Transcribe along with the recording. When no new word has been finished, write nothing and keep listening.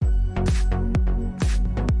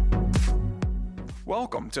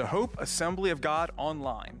Welcome to Hope Assembly of God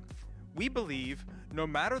Online. We believe no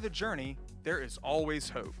matter the journey, there is always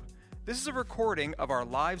hope. This is a recording of our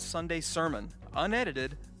live Sunday sermon,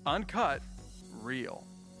 unedited, uncut, real.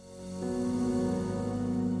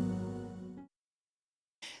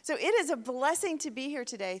 So it is a blessing to be here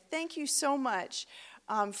today. Thank you so much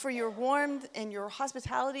for your warmth and your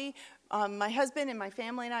hospitality. My husband and my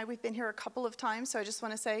family and I, we've been here a couple of times, so I just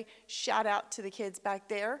want to say shout out to the kids back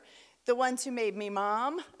there, the ones who made me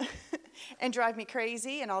mom and drive me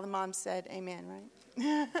crazy, and all the moms said amen,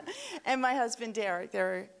 right? And my husband, Derek,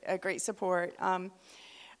 they're a great support.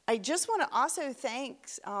 I just want to also thank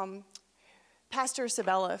Pastor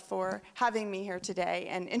Sabella for having me here today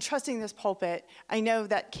and entrusting this pulpit. I know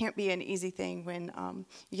that can't be an easy thing when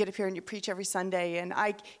you get up here and you preach every Sunday, and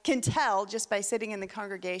I can tell just by sitting in the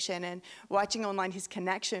congregation and watching online his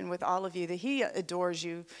connection with all of you that he adores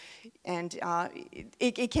you, and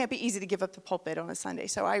it can't be easy to give up the pulpit on a Sunday,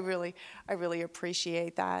 so I really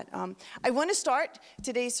appreciate that. I want to start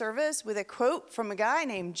today's service with a quote from a guy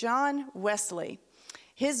named John Wesley.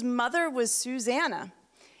 His mother was Susanna,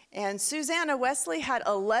 and Susanna Wesley had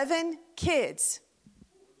 11 kids.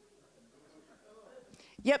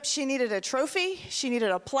 Yep, she needed a trophy. She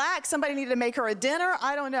needed a plaque. Somebody needed to make her a dinner.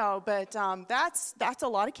 I don't know, but that's a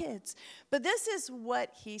lot of kids. But this is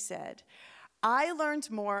what he said. I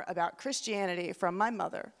learned more about Christianity from my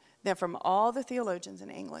mother than from all the theologians in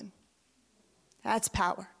England. That's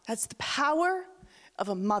power. That's the power of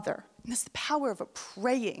a mother. And that's the power of a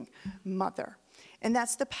praying mother. And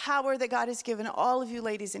that's the power that God has given all of you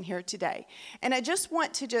ladies in here today. And I just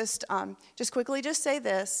want to just quickly say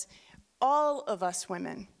this. All of us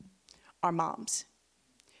women are moms,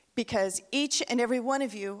 because each and every one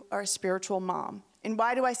of you are a spiritual mom. And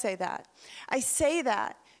why do I say that? I say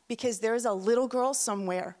that because there's a little girl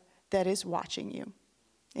somewhere that is watching you.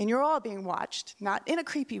 And you're all being watched, not in a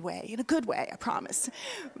creepy way, in a good way, I promise.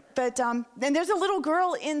 But then there's a little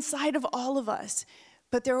girl inside of all of us.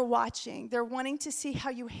 But they're watching. They're wanting to see how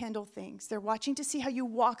you handle things. They're watching to see how you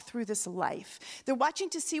walk through this life. They're watching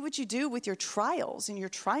to see what you do with your trials and your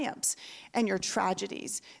triumphs and your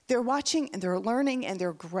tragedies. They're watching and they're learning and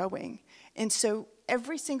they're growing. And so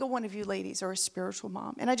every single one of you ladies are a spiritual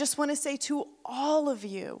mom. And I just want to say to all of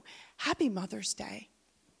you, Happy Mother's Day.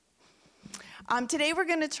 Today we're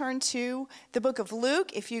going to turn to the book of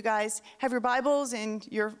Luke. If you guys have your Bibles and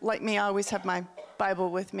you're like me, I always have my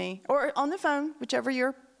Bible with me, or on the phone, whichever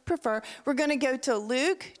you prefer. We're going to go to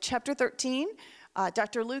Luke chapter 13.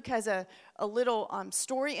 Dr. Luke has a little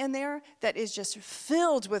story in there that is just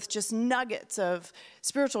filled with just nuggets of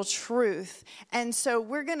spiritual truth. And so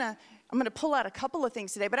I'm going to pull out a couple of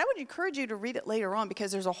things today, but I would encourage you to read it later on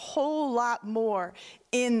because there's a whole lot more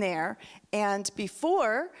in there. And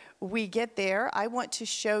before we get there, I want to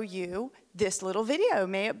show you this little video.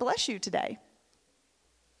 May it bless you today.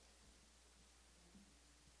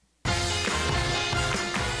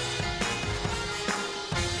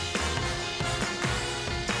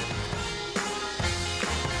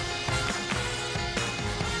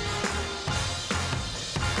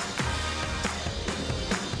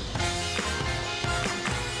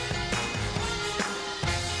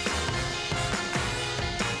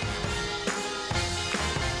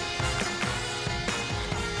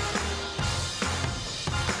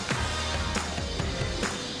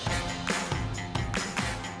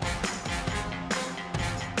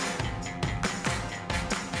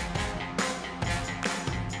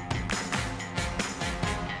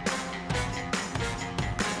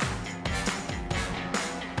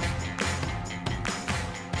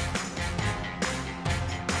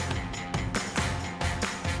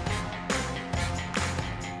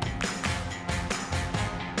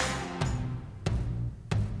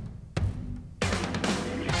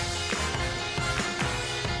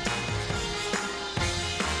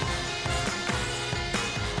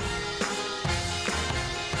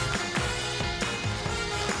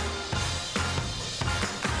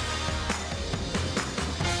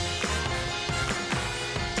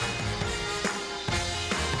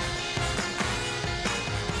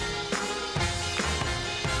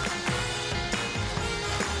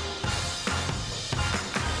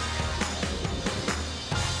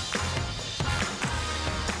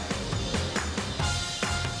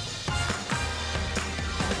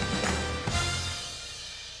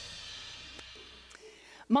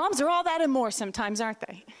 Moms are all that and more sometimes, aren't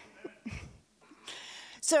they?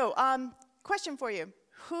 So, question for you.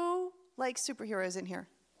 Who likes superheroes in here?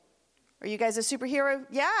 Are you guys a superhero?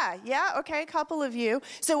 Yeah, okay, a couple of you.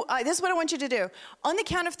 So this is what I want you to do. On the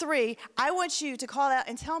count of 3, I want you to call out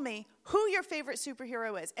and tell me who your favorite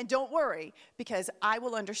superhero is. And don't worry, because I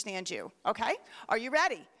will understand you, okay? Are you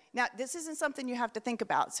ready? Now, this isn't something you have to think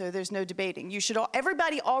about, so there's no debating.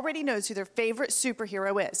 Everybody already knows who their favorite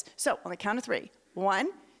superhero is. So, on the count of 3. 1,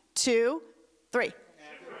 2, 3.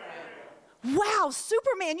 Superman. Wow,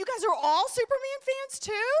 Superman. You guys are all Superman fans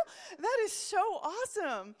too? That is so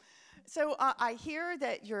awesome. So, I hear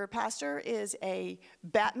that your pastor is a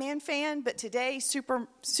Batman fan, but today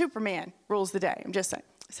Superman rules the day. I'm just saying.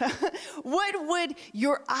 So, what would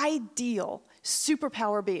your ideal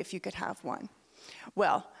superpower be if you could have one?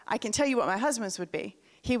 Well, I can tell you what my husband's would be.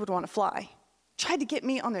 He would want to fly. Tried to get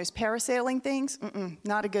me on those parasailing things.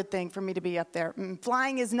 Not a good thing for me to be up there.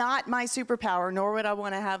 Flying is not my superpower, nor would I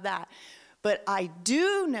want to have that. But I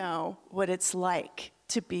do know what it's like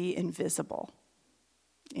to be invisible.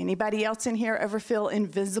 Anybody else in here ever feel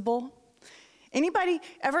invisible? Anybody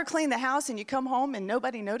ever clean the house and you come home and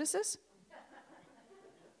nobody notices?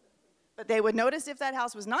 But they would notice if that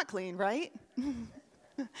house was not clean, right?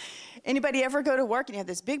 Anybody ever go to work and you have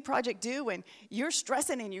this big project due and you're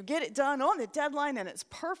stressing and you get it done on the deadline and it's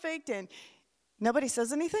perfect and nobody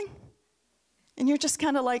says anything? And you're just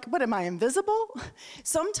kind of like, what, am I invisible?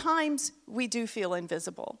 Sometimes we do feel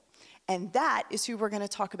invisible. And that is who we're going to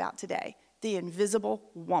talk about today, the invisible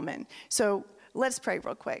woman. So let's pray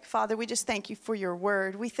real quick. Father, we just thank you for your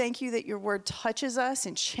word. We thank you that your word touches us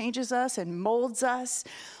and changes us and molds us.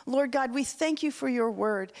 Lord God, we thank you for your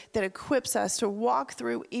word that equips us to walk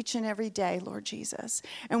through each and every day, Lord Jesus.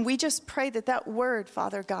 And we just pray that that word,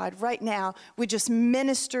 Father God, right now, would just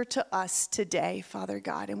minister to us today, Father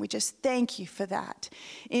God. And we just thank you for that.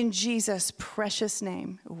 In Jesus' precious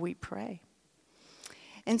name, we pray.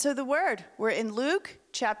 And so the word, we're in Luke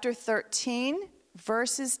chapter 13,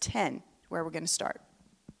 verses 10. Where we're going to start.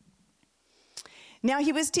 Now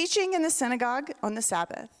he was teaching in the synagogue on the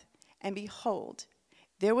Sabbath, and behold,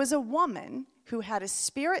 there was a woman who had a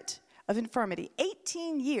spirit of infirmity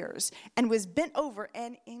 18 years and was bent over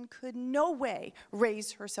and in could no way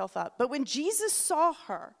raise herself up. But when Jesus saw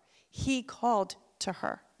her, he called to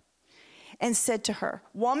her and said to her,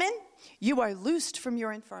 "Woman, you are loosed from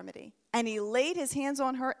your infirmity." And he laid his hands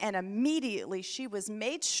on her, and immediately she was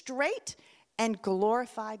made straight and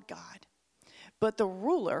glorified God. But the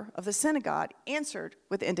ruler of the synagogue answered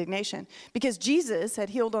with indignation because Jesus had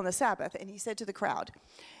healed on the Sabbath, and he said to the crowd,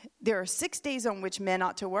 "There are 6 days on which men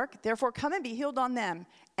ought to work. Therefore, come and be healed on them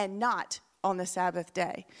and not on the Sabbath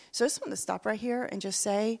day." So I just want to stop right here and just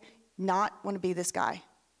say, not want to be this guy.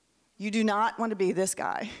 You do not want to be this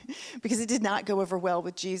guy because it did not go over well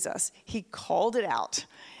with Jesus. He called it out,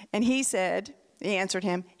 and he answered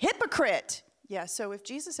him, "Hypocrite." Yeah, so if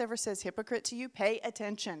Jesus ever says hypocrite to you, pay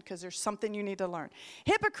attention because there's something you need to learn.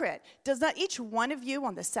 "Hypocrite, does not each one of you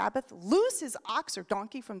on the Sabbath loose his ox or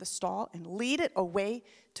donkey from the stall and lead it away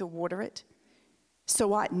to water it?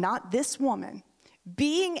 So ought not this woman,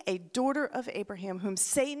 being a daughter of Abraham, whom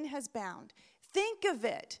Satan has bound, think of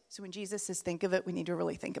it." So when Jesus says think of it, we need to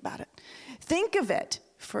really think about it. "Think of it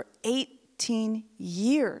for 18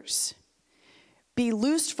 years. Be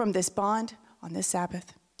loosed from this bond on this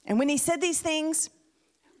Sabbath." And when he said these things,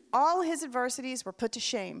 all his adversities were put to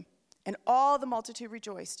shame, and all the multitude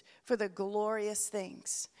rejoiced for the glorious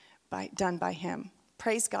things done by him.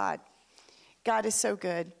 Praise God. God is so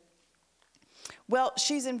good. Well,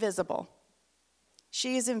 she's invisible.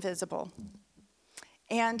 She is invisible.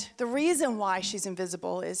 And the reason why she's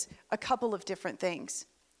invisible is a couple of different things.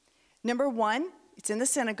 Number one, it's in the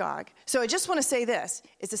synagogue. So I just want to say this.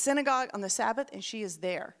 It's a synagogue on the Sabbath, and she is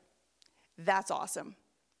there. That's awesome.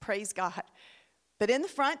 Praise God. But in the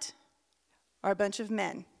front are a bunch of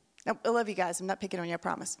men. Now, I love you guys. I'm not picking on you, I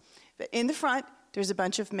promise. But in the front, there's a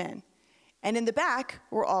bunch of men. And in the back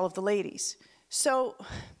were all of the ladies. So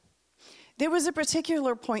there was a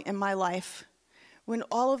particular point in my life when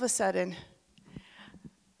all of a sudden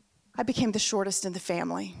I became the shortest in the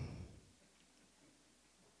family.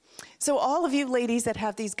 So all of you ladies that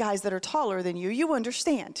have these guys that are taller than you, you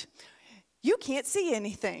understand. You can't see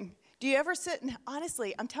anything. Do you ever sit, and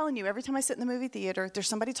honestly, I'm telling you, every time I sit in the movie theater, there's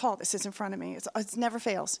somebody tall that sits in front of me. It never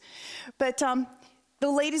fails. But the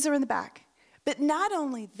ladies are in the back. But not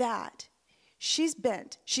only that, she's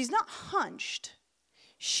bent. She's not hunched.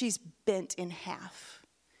 She's bent in half.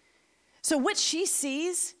 So what she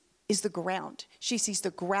sees is the ground. She sees the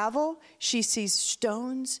gravel. She sees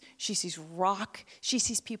stones. She sees rock. She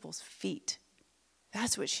sees people's feet.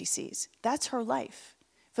 That's what she sees. That's her life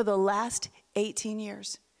for the last 18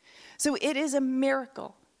 years. So it is a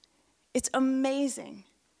miracle. It's amazing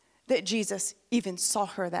that Jesus even saw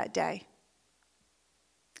her that day.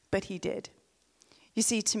 But he did. You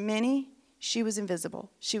see, to many, she was invisible.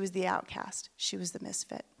 She was the outcast. She was the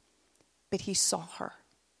misfit. but he saw her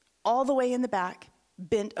all the way in the back,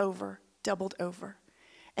 bent over, doubled over.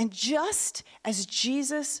 And just as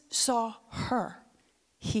Jesus saw her,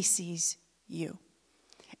 he sees you.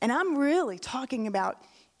 And I'm really talking about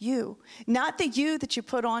you, not the you that you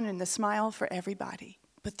put on in the smile for everybody,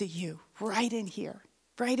 but the you right in here,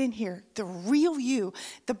 the real you,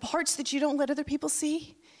 the parts that you don't let other people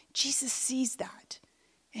see. Jesus sees that,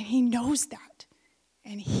 and he knows that,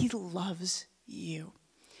 and he loves you.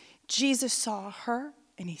 Jesus saw her,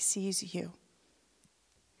 and he sees you.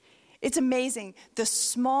 It's amazing the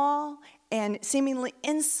small and seemingly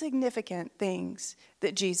insignificant things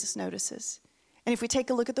that Jesus notices. And if we take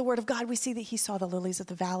a look at the Word of God, we see that he saw the lilies of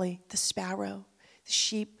the valley, the sparrow, the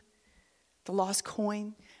sheep, the lost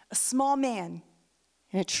coin, a small man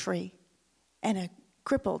in a tree, and a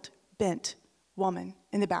crippled, bent woman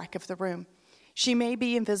in the back of the room. She may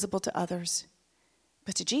be invisible to others,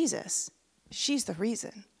 but to Jesus, she's the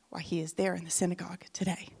reason why he is there in the synagogue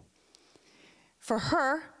today. For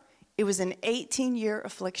her, it was an 18-year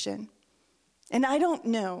affliction. And I don't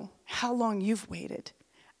know how long you've waited.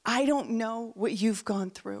 I don't know what you've gone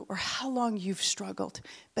through or how long you've struggled.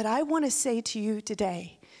 But I want to say to you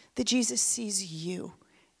today that Jesus sees you,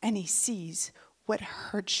 and he sees what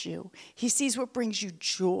hurts you. He sees what brings you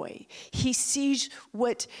joy. He sees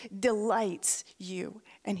what delights you.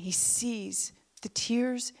 And he sees the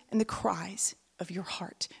tears and the cries of your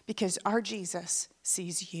heart, because our Jesus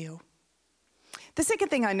sees you. The second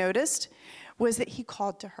thing I noticed was that he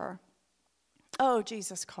called to her. Oh,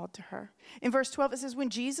 Jesus called to her. In verse 12, it says, when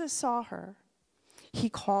Jesus saw her, he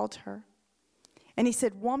called her. And he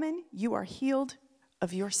said, woman, you are healed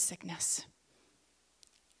of your sickness.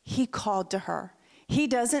 He called to her. He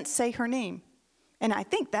doesn't say her name. And I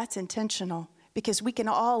think that's intentional, because we can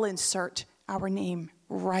all insert our name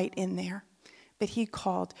right in there. But he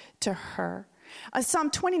called to her. Psalm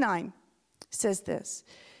 29 says this,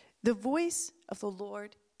 the voice of the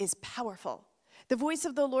Lord is powerful. The voice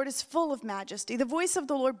of the Lord is full of majesty. The voice of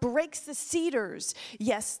the Lord breaks the cedars.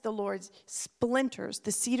 Yes, the Lord splinters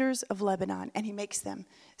the cedars of Lebanon, and he makes them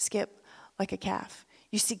skip like a calf.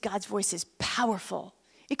 You see, God's voice is powerful.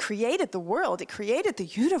 It created the world. It created the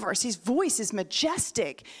universe. His voice is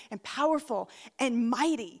majestic and powerful and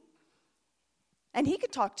mighty. And he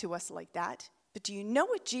could talk to us like that. But do you know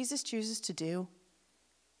what Jesus chooses to do?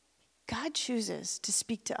 God chooses to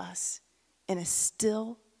speak to us in a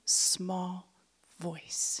still, small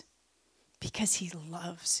voice, because he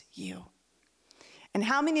loves you. And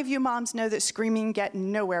how many of you moms know that screaming get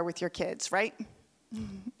nowhere with your kids, right?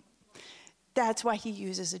 That's why he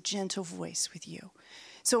uses a gentle voice with you.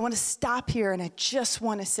 So I want to stop here, and I just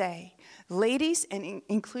want to say, ladies, and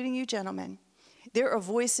including you gentlemen, there are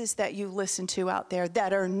voices that you listen to out there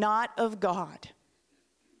that are not of God.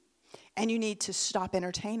 And you need to stop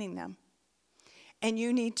entertaining them. And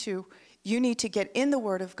you need to get in the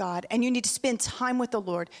Word of God, and you need to spend time with the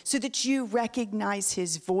Lord so that you recognize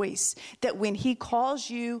his voice, that when he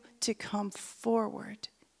calls you to come forward,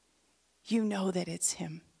 you know that it's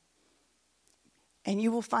him. And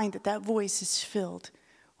you will find that that voice is filled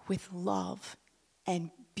with love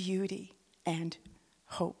and beauty and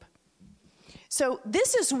hope. So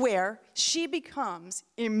this is where she becomes,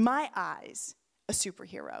 in my eyes, a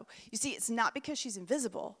superhero. You see, it's not because she's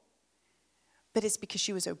invisible, but it's because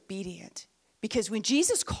she was obedient. Because when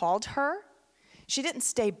Jesus called her, she didn't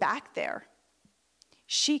stay back there.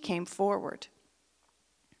 She came forward.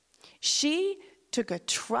 She took a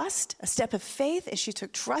step of faith, and she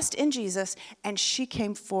took trust in Jesus, and she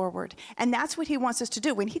came forward. And that's what he wants us to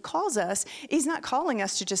do. When he calls us, he's not calling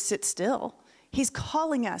us to just sit still. He's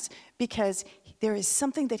calling us because there is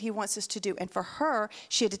something that he wants us to do. And for her,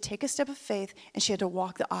 she had to take a step of faith, and she had to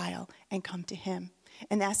walk the aisle and come to him.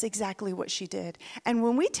 And that's exactly what she did. And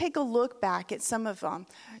when we take a look back at some of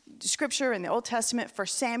Scripture in the Old Testament, 1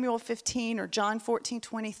 Samuel 15 or John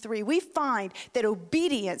 14:23, we find that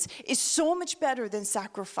obedience is so much better than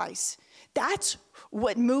sacrifice. That's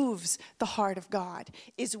what moves the heart of God,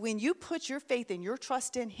 is when you put your faith and your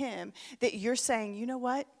trust in him, that you're saying, you know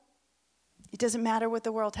what? It doesn't matter what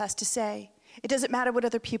the world has to say. It doesn't matter what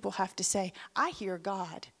other people have to say. I hear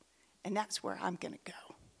God, and that's where I'm going to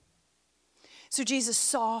go. So Jesus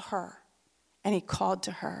saw her, and he called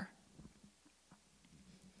to her.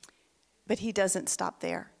 But he doesn't stop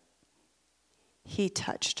there. He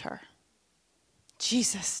touched her.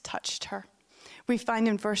 Jesus touched her. We find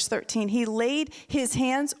in verse 13, he laid his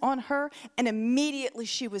hands on her, and immediately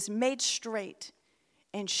she was made straight,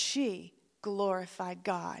 and she glorified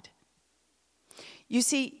God. You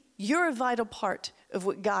see, you're a vital part of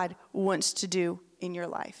what God wants to do in your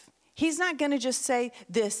life. He's not going to just say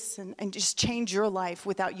this and just change your life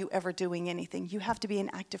without you ever doing anything. You have to be an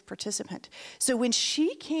active participant. So when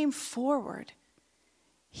she came forward,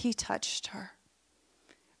 he touched her.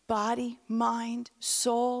 Body, mind,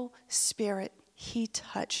 soul, spirit, he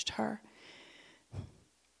touched her.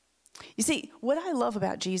 You see, what I love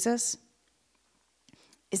about Jesus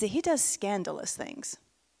is that he does scandalous things.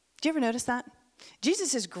 Do you ever notice that?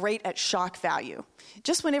 Jesus is great at shock value.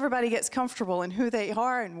 Just when everybody gets comfortable in who they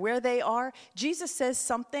are and where they are, Jesus says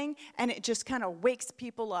something and it just kind of wakes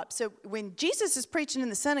people up. So when Jesus is preaching in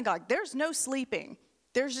the synagogue, there's no sleeping.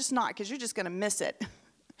 There's just not, because you're just going to miss it.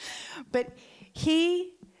 But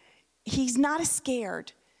he's not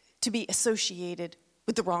scared to be associated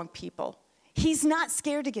with the wrong people. He's not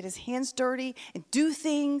scared to get his hands dirty and do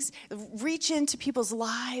things, reach into people's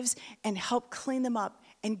lives and help clean them up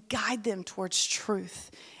and guide them towards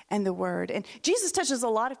truth and the word. And Jesus touches a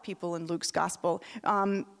lot of people in Luke's gospel.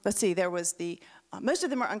 Let's see, there was most of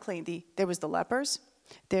them are unclean. There was the lepers.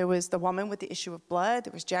 There was the woman with the issue of blood.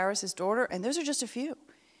 There was Jairus' daughter. And those are just a few.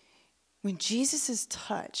 When Jesus'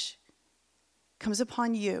 touch comes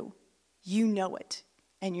upon you, you know it,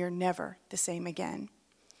 and you're never the same again.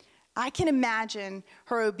 I can imagine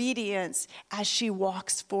her obedience as she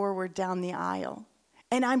walks forward down the aisle.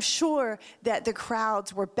 And I'm sure that the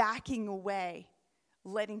crowds were backing away,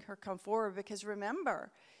 letting her come forward, because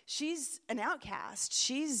remember, she's an outcast.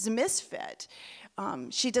 She's a misfit.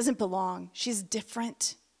 She doesn't belong. She's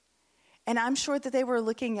different. And I'm sure that they were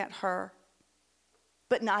looking at her,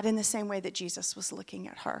 but not in the same way that Jesus was looking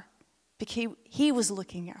at her, because he was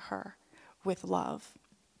looking at her with love.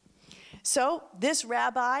 So this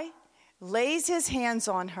rabbi lays his hands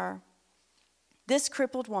on her, this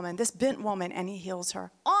crippled woman, this bent woman, and he heals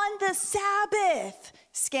her on the Sabbath.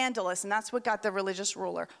 Scandalous, and that's what got the religious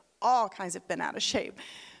ruler all kinds of bent out of shape.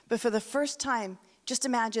 But for the first time, just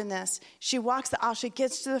imagine this. She walks the aisle, she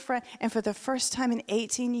gets to the front, and for the first time in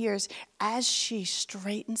 18 years, as she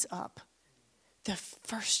straightens up, the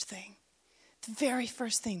very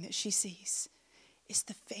first thing that she sees is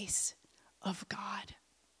the face of God.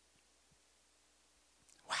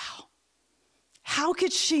 Wow. How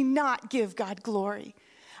could she not give God glory?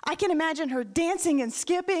 I can imagine her dancing and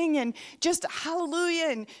skipping and just hallelujah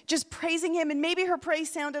and just praising him. And maybe her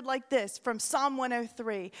praise sounded like this from Psalm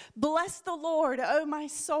 103. Bless the Lord, O my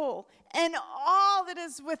soul, and all that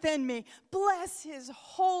is within me. Bless his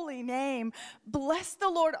holy name. Bless the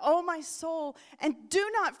Lord, O my soul, and do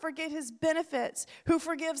not forget his benefits, who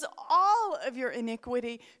forgives all of your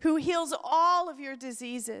iniquity, who heals all of your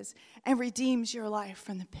diseases, and redeems your life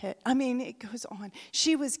from the pit. I mean, it goes on.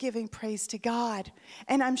 She was giving praise to God.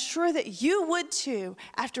 And I'm sure that you would too,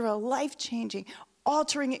 after a life-changing,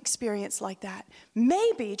 altering experience like that.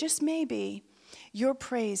 Maybe, just maybe, your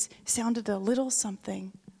praise sounded a little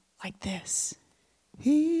something like this.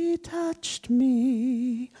 He touched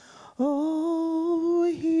me, oh,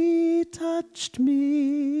 he touched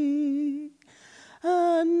me,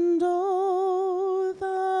 and oh,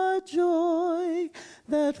 the joy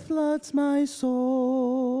that floods my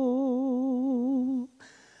soul.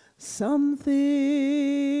 Something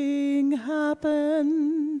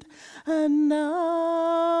happened, and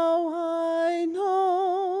now I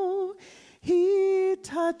know he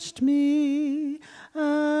touched me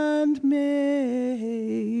and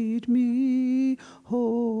made me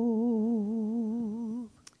whole.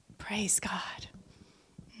 Praise God.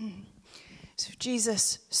 So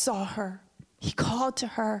Jesus saw her. He called to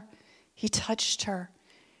her. He touched her.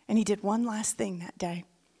 And he did one last thing that day.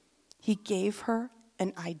 He gave her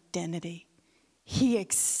an identity. He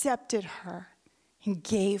accepted her and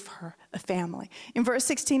gave her a family. In verse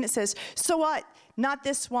 16 it says, so what? Not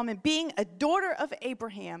this woman, being a daughter of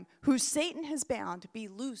Abraham, who Satan has bound, be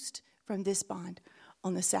loosed from this bond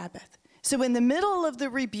on the Sabbath. So in the middle of the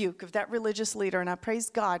rebuke of that religious leader, and I praise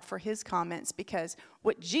God for his comments, because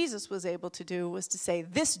what Jesus was able to do was to say,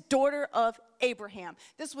 this daughter of Abraham.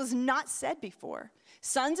 This was not said before.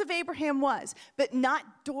 Sons of Abraham was, but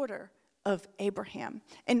not daughter of Abraham.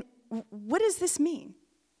 And what does this mean?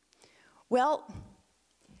 Well,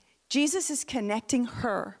 Jesus is connecting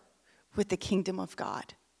her with the kingdom of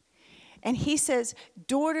God. And he says,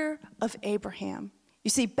 daughter of Abraham. You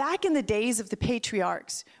see, back in the days of the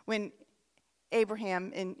patriarchs, when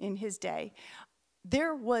Abraham in his day,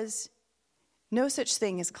 there was no such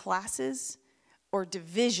thing as classes or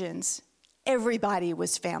divisions. Everybody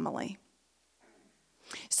was family.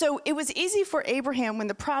 So it was easy for Abraham, when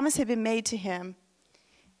the promise had been made to him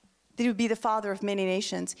that he would be the father of many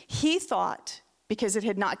nations. He thought, because it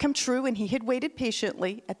had not come true and he had waited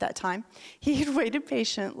patiently at that time, he had waited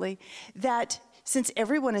patiently, that since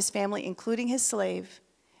everyone is family, including his slave,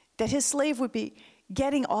 that his slave would be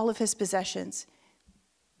getting all of his possessions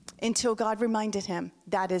until God reminded him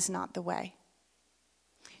that is not the way.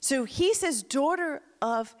 So he says, daughter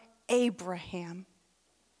of Abraham.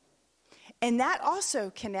 And that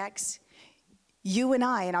also connects you and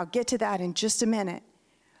I, and I'll get to that in just a minute.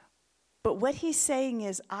 But what he's saying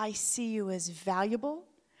is, I see you as valuable.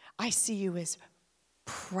 I see you as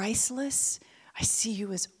priceless. I see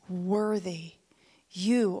you as worthy.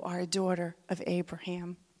 You are a daughter of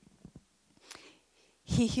Abraham.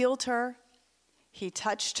 He healed her. He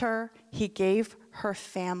touched her. He gave her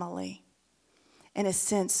family and a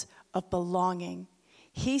sense of belonging.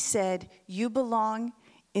 He said, you belong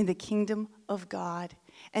in the kingdom of God.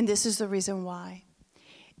 And this is the reason why.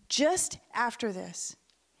 Just after this,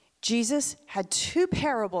 Jesus had two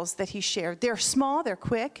parables that he shared. They're small, they're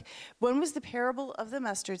quick. One was the parable of the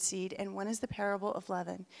mustard seed, and one is the parable of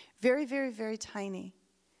leaven. Very, very, very tiny.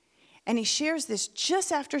 And he shares this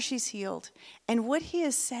just after she's healed. And what he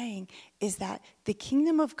is saying is that the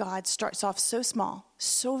kingdom of God starts off so small,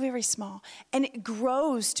 so very small, and it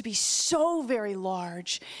grows to be so very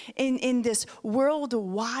large in this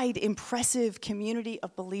worldwide impressive community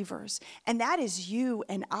of believers. And that is you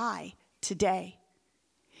and I today.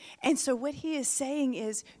 And so what he is saying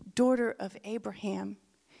is, daughter of Abraham,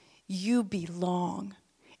 you belong.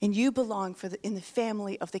 And you belong in the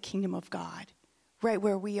family of the kingdom of God, right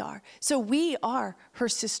where we are. So we are her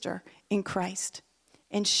sister in Christ,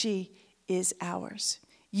 and she is ours.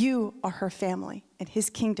 You are her family, and his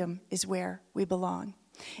kingdom is where we belong.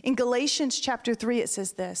 In Galatians chapter 3, it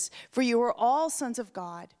says this, for you are all sons of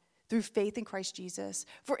God through faith in Christ Jesus.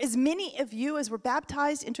 For as many of you as were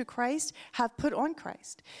baptized into Christ have put on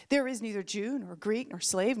Christ. There is neither Jew nor Greek nor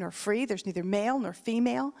slave nor free. There's neither male nor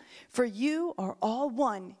female. For you are all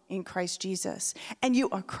one in Christ Jesus. And you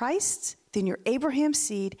are Christ's, then you're Abraham's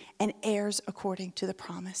seed and heirs according to the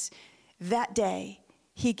promise. That day,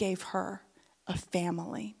 he gave her a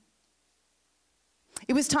family.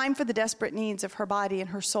 It was time for the desperate needs of her body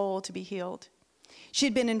and her soul to be healed. She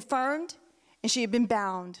had been infirmed and she had been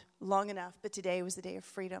bound long enough, but today was the day of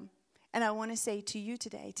freedom. And I want to say to you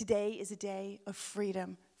today is a day of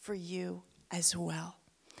freedom for you as well.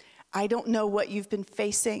 I don't know what you've been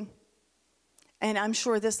facing, and I'm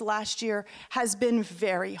sure this last year has been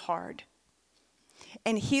very hard.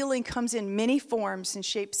 And healing comes in many forms and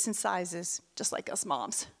shapes and sizes, just like us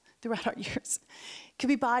moms throughout our years. It could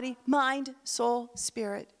be body, mind, soul,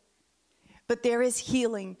 spirit. But there is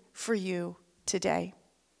healing for you today.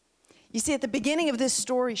 You see, at the beginning of this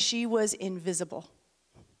story, she was invisible.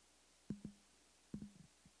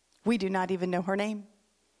 We do not even know her name.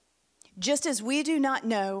 Just as we do not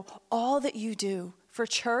know all that you do for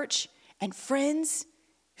church and friends,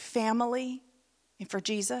 family, and for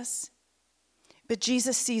Jesus. But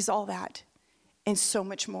Jesus sees all that and so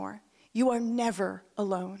much more. You are never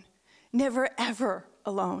alone. Never, ever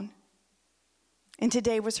alone. And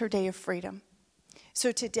today was her day of freedom.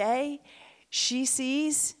 So today, she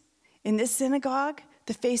sees in this synagogue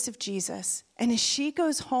the face of Jesus. And as she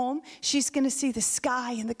goes home, she's going to see the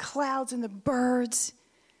sky and the clouds and the birds.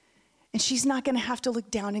 And she's not going to have to look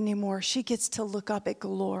down anymore. She gets to look up at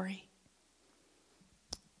glory.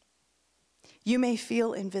 You may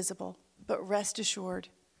feel invisible, but rest assured,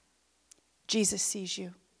 Jesus sees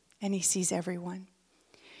you, and he sees everyone.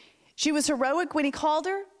 She was heroic when he called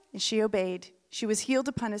her, and she obeyed. She was healed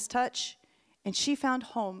upon his touch, and she found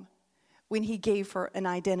home when he gave her an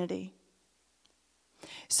identity.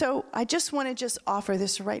 So I just want to offer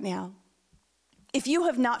this right now. If you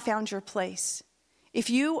have not found your place, if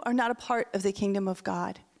you are not a part of the kingdom of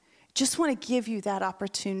God, just want to give you that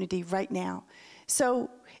opportunity right now. So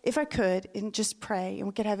if I could, and just pray, and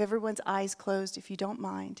we could have everyone's eyes closed if you don't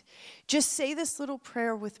mind. Just say this little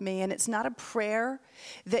prayer with me, and it's not a prayer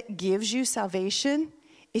that gives you salvation.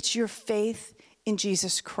 It's your faith in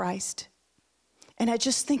Jesus Christ. And I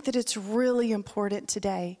just think that it's really important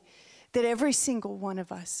today that every single one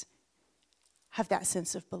of us have that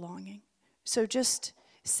sense of belonging. So just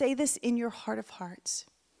say this in your heart of hearts.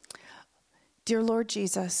 Dear Lord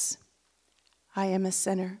Jesus, I am a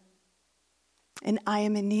sinner, and I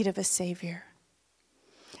am in need of a Savior.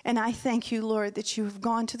 And I thank you, Lord, that you have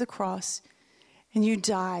gone to the cross and you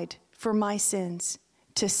died for my sins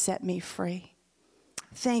to set me free.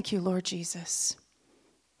 Thank you, Lord Jesus.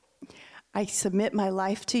 I submit my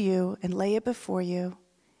life to you and lay it before you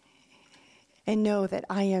and know that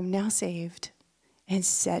I am now saved and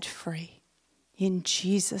set free. In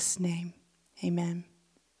Jesus' name, amen.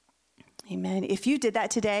 Amen. If you did that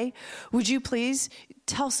today, would you please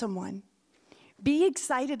tell someone? Be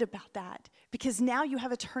excited about that, because now you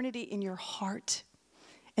have eternity in your heart,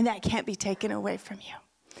 and that can't be taken away from you.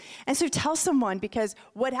 And so tell someone, because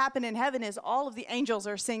what happened in heaven is all of the angels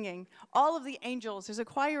are singing. All of the angels, there's a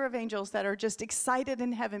choir of angels that are just excited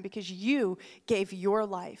in heaven because you gave your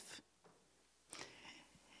life.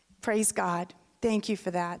 Praise God. Thank you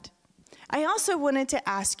for that. I also wanted to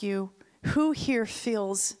ask you, who here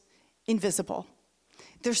feels invisible?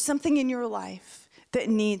 There's something in your life that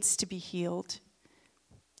needs to be healed.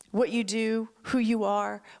 What you do, who you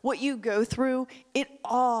are, what you go through, it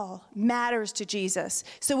all matters to Jesus.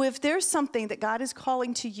 So if there's something that God is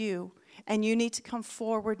calling to you and you need to come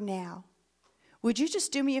forward now, would you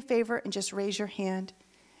just do me a favor and just raise your hand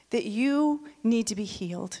that you need to be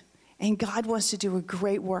healed and God wants to do a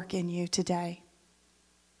great work in you today?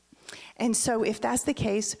 And so if that's the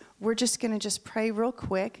case, we're just going to just pray real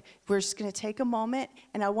quick. We're just going to take a moment,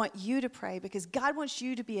 and I want you to pray because God wants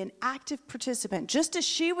you to be an active participant. Just as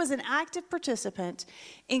she was an active participant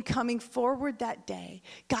in coming forward that day,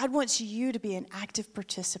 God wants you to be an active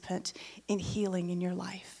participant in healing in your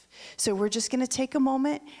life. So we're just going to take a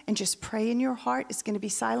moment and just pray in your heart. It's going to be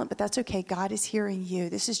silent, but that's okay. God is hearing you.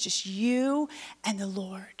 This is just you and the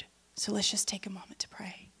Lord. So let's just take a moment to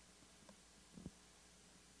pray.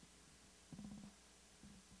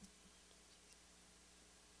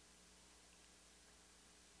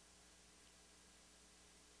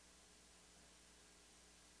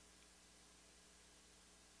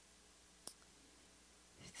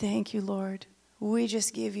 Thank you, Lord. We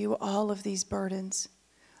just give you all of these burdens.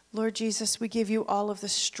 Lord Jesus, we give you all of the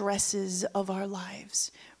stresses of our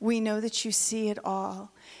lives. We know that you see it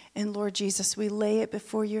all. And Lord Jesus, we lay it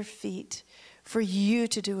before your feet for you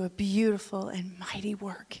to do a beautiful and mighty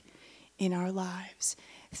work in our lives.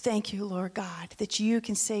 Thank you, Lord God, that you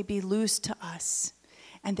can say, be loose to us,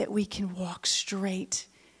 and that we can walk straight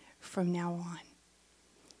from now on.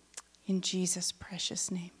 In Jesus' precious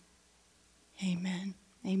name, amen.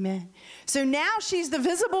 Amen. So now she's the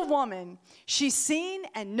visible woman. She's seen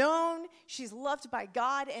and known. She's loved by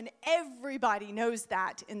God, and everybody knows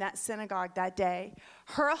that in that synagogue that day.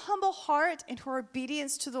 Her humble heart and her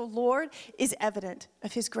obedience to the Lord is evident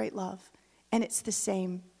of his great love, and it's the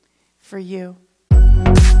same for you.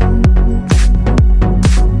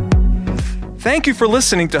 Thank you for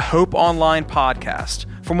listening to Hope Online Podcast.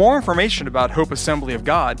 For more information about Hope Assembly of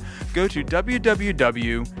God, go to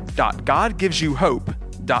www.godgivesyouhope.com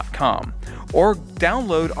or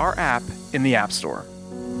download our app in the App Store.